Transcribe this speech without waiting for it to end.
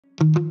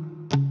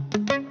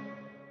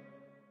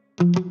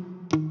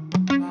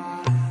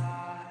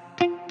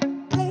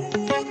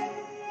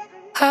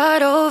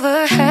Heart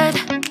overhead,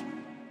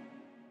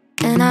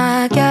 and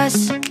I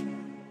guess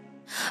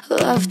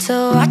love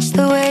to watch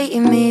the way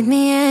you made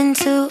me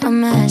into a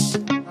mess.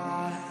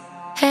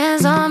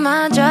 Hands on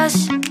my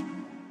dress,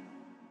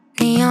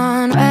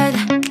 neon red.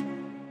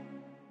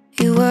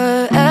 You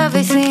were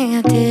everything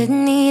I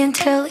didn't need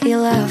until you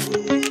left.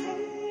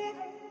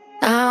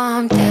 Now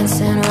I'm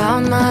dancing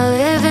around my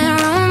living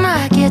room.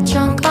 I get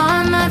drunk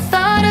on the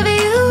thought of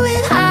you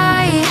and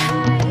I,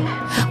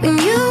 when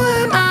you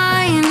were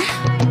mine.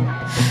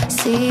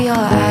 See your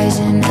eyes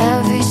in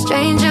every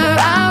stranger.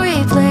 I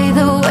replay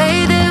the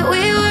way that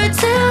we were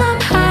till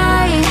I'm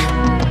high.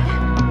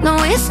 No,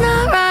 it's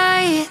not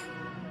right.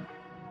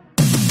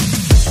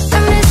 I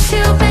miss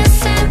you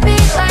missing me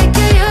like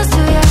you used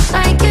to, yeah,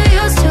 like you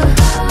used to.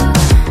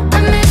 I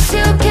miss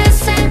you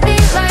kissing me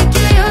like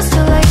you used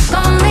to, like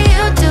only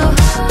you do.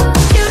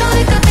 You know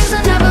the good things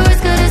are never as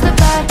good as the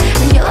bad,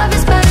 and your love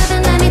is better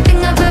than anything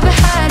I've ever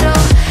had.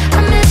 Oh, I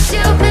miss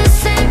you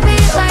missing me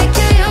like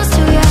you used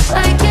to, yeah,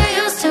 like you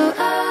used to.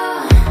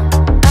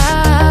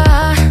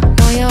 I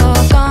know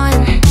you're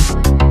gone,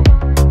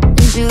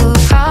 and you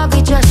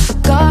probably just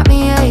forgot me,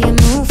 yeah, you're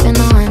moving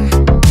on.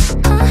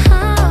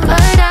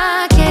 But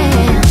I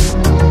can't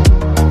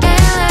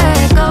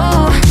let go,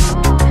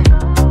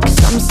 'cause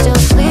I'm still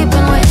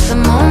sleeping with the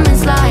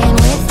moments, lying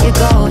with your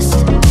ghost.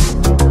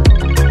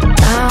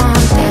 Now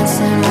I'm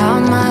dancing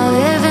around my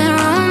living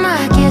room.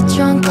 I get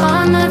drunk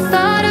on the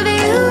thought of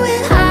you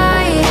and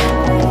I,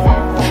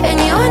 and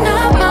you're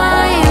not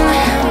mine.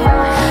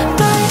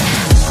 But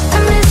I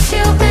miss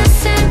you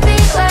missing me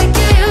like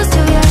you used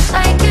to, yeah,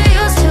 like you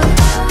used to.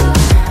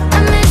 I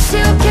miss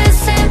you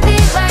kissing me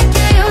like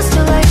you used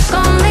to, like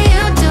only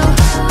you do.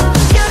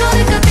 You know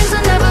the good things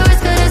are never as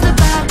good as the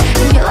bad,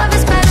 and your love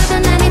is better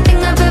than anything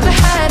I've ever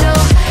had.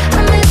 Oh,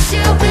 I miss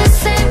you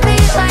missing me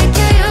like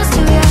you used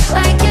to, yeah,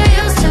 like you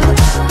used to.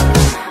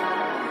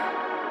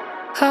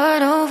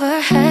 Heart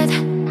overhead,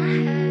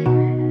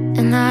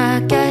 and I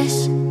guess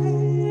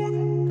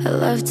I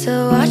love to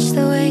watch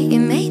the way you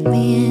made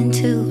me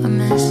into a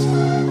mess.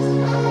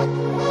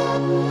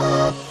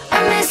 I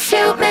miss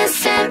you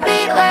missing me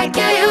like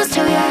you used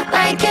to, yeah,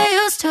 like you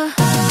used to.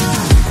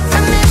 I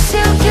miss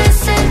you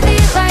kissing me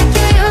like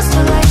you used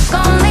to, like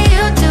only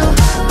you do.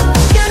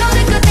 You know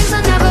the good things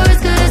are never as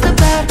good as the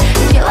bad,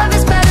 and your love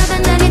is better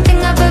than anything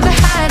I've ever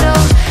had.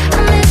 Oh, I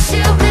miss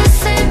you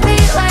missing me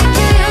like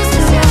you used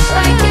to, yeah,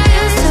 like you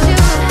used to.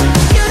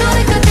 You know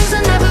the good things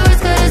are never as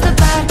good as the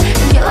bad,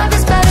 and your love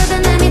is better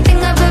than anything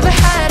I've ever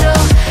had.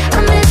 Oh, I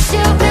miss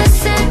you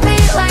missing me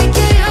like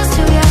you used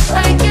to, yeah,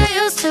 like you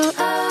used to.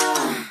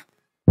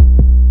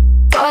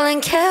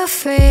 Falling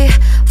carefree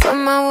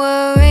from my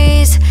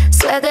worries.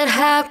 Swear that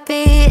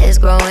happy is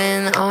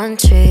growing on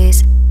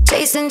trees.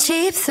 Chasing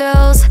cheap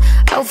thrills,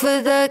 out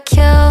for the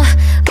kill.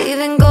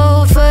 Leaving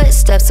gold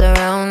footsteps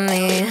around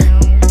me.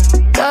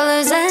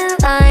 Colors and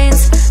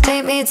lines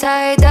make me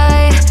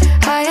tie-dye.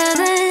 Higher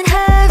than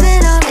heaven,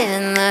 I'm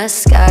in the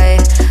sky.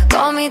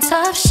 Call me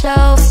top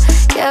shelf,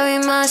 carry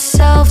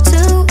myself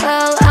too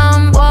well.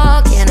 I'm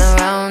walking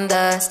around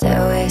the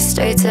stairway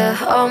straight to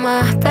all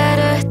my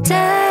better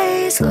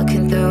days.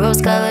 Looking through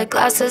rose-colored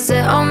glasses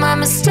at all my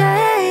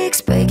mistakes.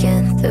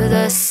 Breaking through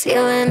the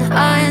ceiling,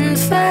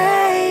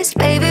 unfazed.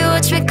 Baby,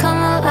 watch me come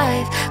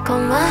alive,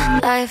 come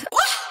alive.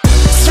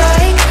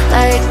 Strike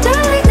like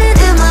lightning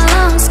in my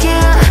lungs,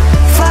 can't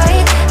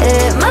fight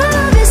it. My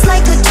love is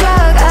like a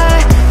drug,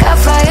 I got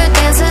fire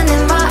dancing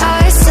in my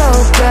eyes, so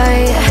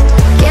bright.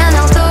 Can't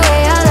help the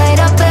way I light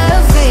up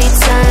every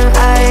time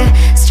I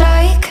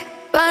strike.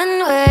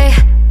 Runway,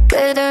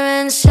 glitter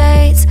and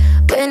shades,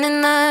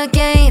 winning the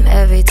game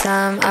every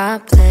time I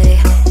play.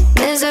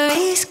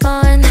 Misery's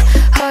gone,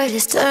 heart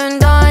is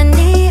turned on,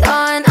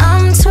 neon.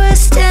 I'm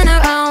twisting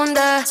around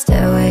the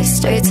stairway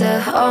straight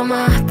to all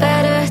my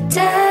better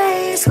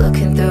days.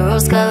 Looking through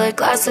rose-colored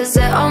glasses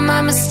at all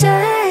my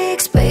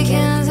mistakes.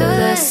 Breaking through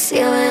the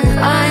ceiling,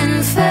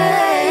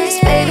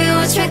 unfazed. Baby,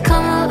 watch me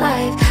come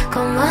alive,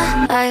 come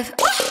alive.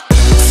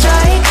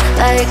 Strike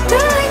like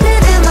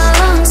lightning in my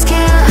lungs,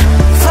 can't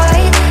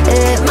fight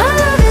it. My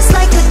love is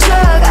like a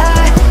drug,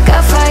 I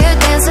got fire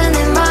dancing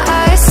in my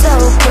eyes, so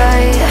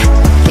bright.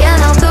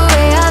 Can't help the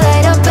way I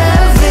light up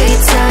every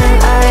time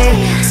I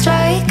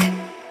strike.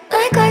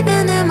 Like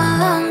lightning in my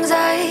lungs, I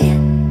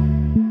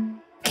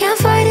can't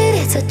fight it,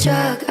 it's a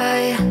drug.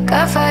 I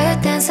got fire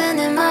dancing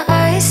in my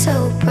eyes,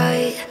 so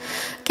bright.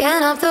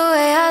 Can't help the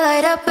way I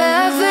light up every